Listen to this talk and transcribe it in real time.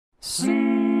SNESdrunk.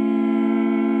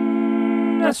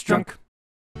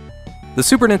 The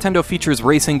Super Nintendo features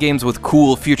racing games with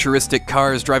cool, futuristic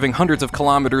cars driving hundreds of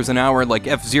kilometers an hour like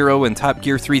F-Zero and Top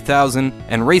Gear 3000,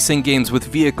 and racing games with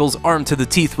vehicles armed to the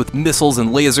teeth with missiles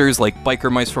and lasers like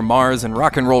Biker Mice from Mars and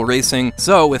Rock and Roll Racing.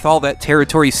 So, with all that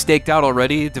territory staked out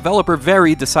already, developer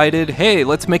Very decided, hey,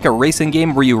 let's make a racing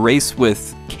game where you race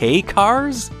with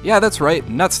K-cars? Yeah, that's right,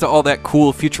 nuts to all that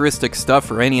cool, futuristic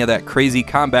stuff or any of that crazy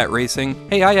combat racing.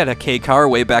 Hey, I had a K-car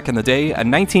way back in the day, a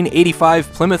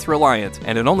 1985 Plymouth Reliant,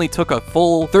 and it only took a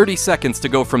full 30 seconds to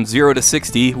go from 0 to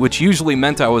 60, which usually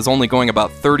meant I was only going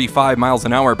about 35 miles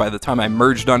an hour by the time I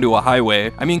merged onto a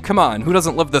highway. I mean, come on, who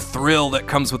doesn't love the thrill that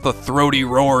comes with the throaty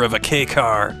roar of a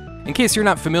K-car? In case you're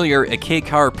not familiar, a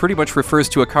K-car pretty much refers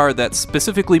to a car that's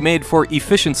specifically made for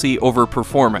efficiency over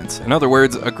performance. In other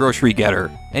words, a grocery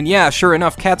getter. And yeah, sure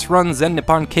enough, Cat's Run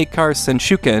Zen-Nippon K-Car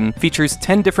Senshuken features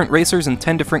 10 different racers and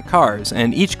 10 different cars,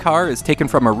 and each car is taken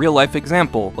from a real-life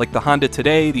example, like the Honda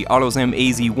Today, the AutoZam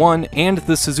AZ1, and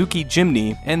the Suzuki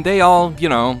Jimny, and they all,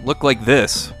 look like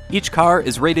this. Each car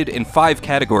is rated in 5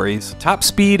 categories. Top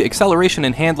speed, acceleration,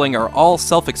 and handling are all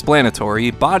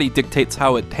self-explanatory, body dictates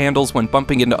how it handles when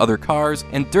bumping into other cars,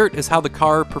 and dirt is how the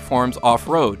car performs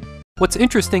off-road. What's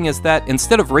interesting is that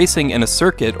instead of racing in a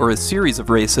circuit or a series of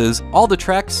races, all the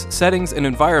tracks, settings, and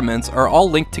environments are all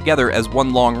linked together as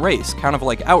one long race, kind of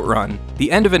like Outrun.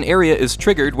 The end of an area is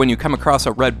triggered when you come across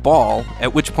a red ball,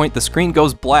 at which point the screen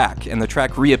goes black and the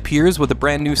track reappears with a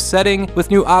brand new setting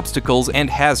with new obstacles and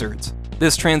hazards.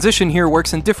 This transition here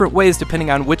works in different ways depending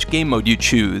on which game mode you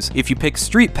choose. If you pick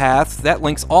Street Path, that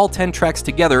links all 10 tracks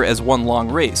together as one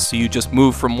long race, so you just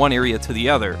move from one area to the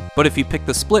other. But if you pick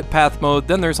the Split Path mode,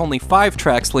 then there's only 5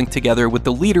 tracks linked together with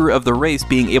the leader of the race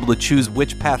being able to choose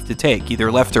which path to take,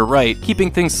 either left or right,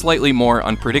 keeping things slightly more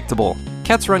unpredictable.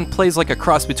 Cat's Run plays like a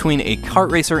cross between a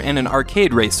kart racer and an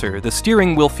arcade racer. The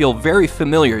steering will feel very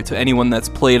familiar to anyone that's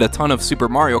played a ton of Super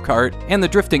Mario Kart, and the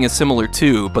drifting is similar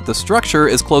too, but the structure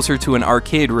is closer to an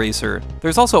arcade racer.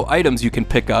 There's also items you can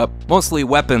pick up, mostly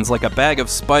weapons like a bag of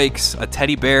spikes, a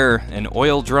teddy bear, an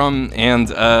oil drum, and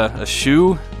a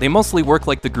shoe. They mostly work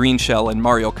like the green shell in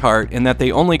Mario Kart in that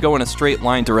they only go in a straight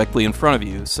line directly in front of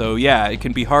you, so yeah, it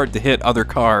can be hard to hit other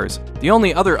cars. The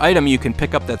only other item you can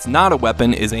pick up that's not a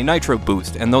weapon is a nitro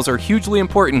boost, and those are hugely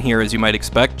important here as you might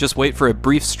expect. Just wait for a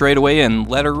brief straightaway and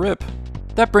let her rip.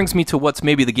 That brings me to what's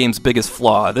maybe the game's biggest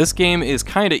flaw. This game is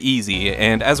kinda easy,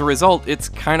 and as a result, it's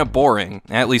kinda boring.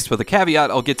 At least with a caveat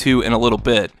I'll get to in a little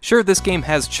bit. Sure, this game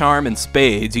has charm in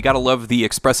spades. You gotta love the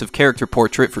expressive character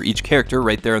portrait for each character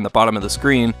right there in the bottom of the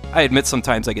screen. I admit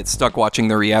sometimes I get stuck watching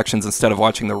their reactions instead of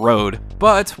watching the road.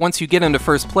 But once you get into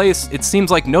first place, it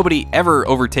seems like nobody ever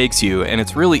overtakes you, and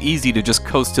it's really easy to just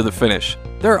coast to the finish.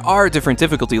 There are different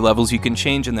difficulty levels you can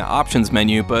change in the options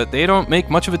menu, but they don't make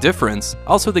much of a difference.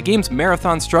 Also, the game's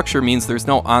marathon structure means there's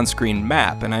no on-screen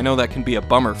map, and I know that can be a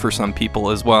bummer for some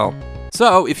people as well.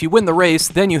 So, if you win the race,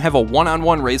 then you have a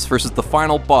one-on-one race versus the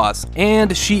final boss,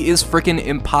 and she is frickin'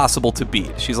 impossible to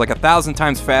beat. She's like 1,000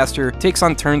 times faster, takes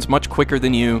on turns much quicker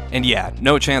than you, and yeah,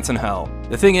 no chance in hell.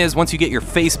 The thing is, once you get your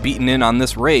face beaten in on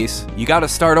this race, you gotta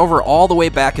start over all the way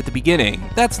back at the beginning.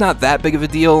 That's not that big of a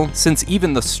deal, since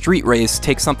even the street race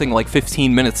takes something like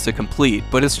 15 minutes to complete,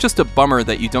 but it's just a bummer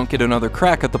that you don't get another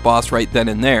crack at the boss right then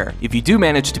and there. If you do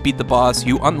manage to beat the boss,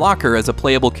 you unlock her as a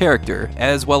playable character,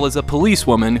 as well as a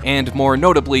policewoman, and more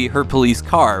notably, her police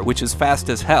car, which is fast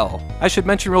as hell. I should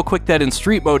mention real quick that in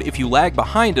street mode, if you lag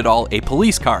behind at all, a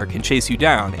police car can chase you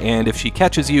down, and if she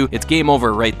catches you, it's game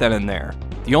over right then and there.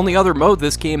 The only other mode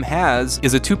this game has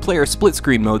is a 2-player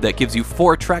split-screen mode that gives you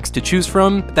 4 tracks to choose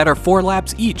from that are 4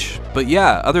 laps each. But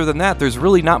yeah, other than that, there's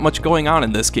really not much going on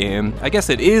in this game. I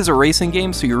guess it is a racing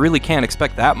game, so you really can't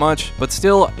expect that much, but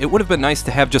still, it would have been nice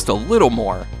to have just a little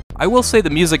more. I will say the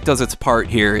music does its part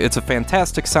here. It's a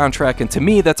fantastic soundtrack, and to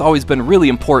me, that's always been really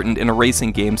important in a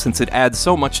racing game since it adds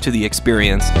so much to the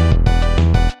experience.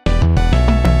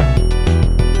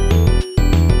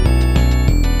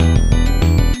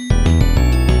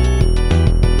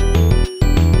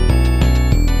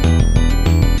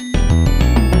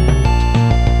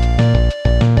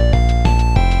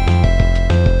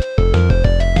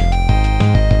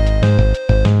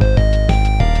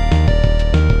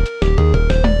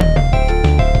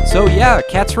 So yeah,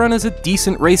 Cat's Run is a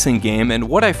decent racing game, and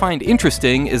what I find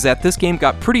interesting is that this game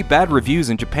got pretty bad reviews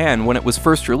in Japan when it was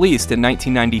first released in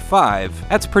 1995.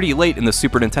 That's pretty late in the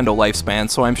Super Nintendo lifespan,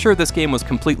 so I'm sure this game was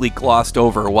completely glossed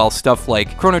over while stuff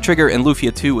like Chrono Trigger and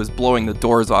Lufia 2 was blowing the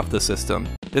doors off the system.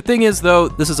 The thing is though,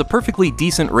 this is a perfectly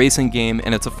decent racing game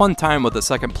and it's a fun time with a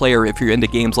second player if you're into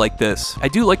games like this. I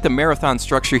do like the marathon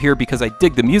structure here because I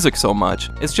dig the music so much.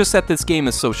 It's just that this game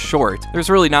is so short. There's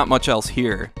really not much else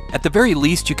here. At the very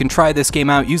least, you can try this game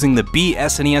out using the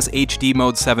BSNES HD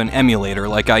Mode 7 emulator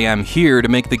like I am here to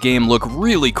make the game look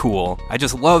really cool. I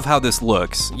just love how this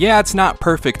looks. Yeah, it's not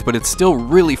perfect, but it's still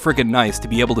really friggin' nice to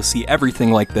be able to see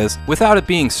everything like this without it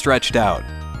being stretched out.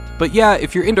 But yeah,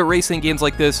 if you're into racing games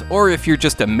like this, or if you're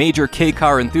just a major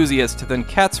K-car enthusiast, then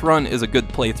Cat's Run is a good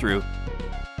playthrough.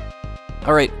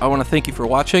 Alright, I want to thank you for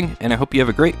watching, and I hope you have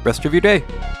a great rest of your day.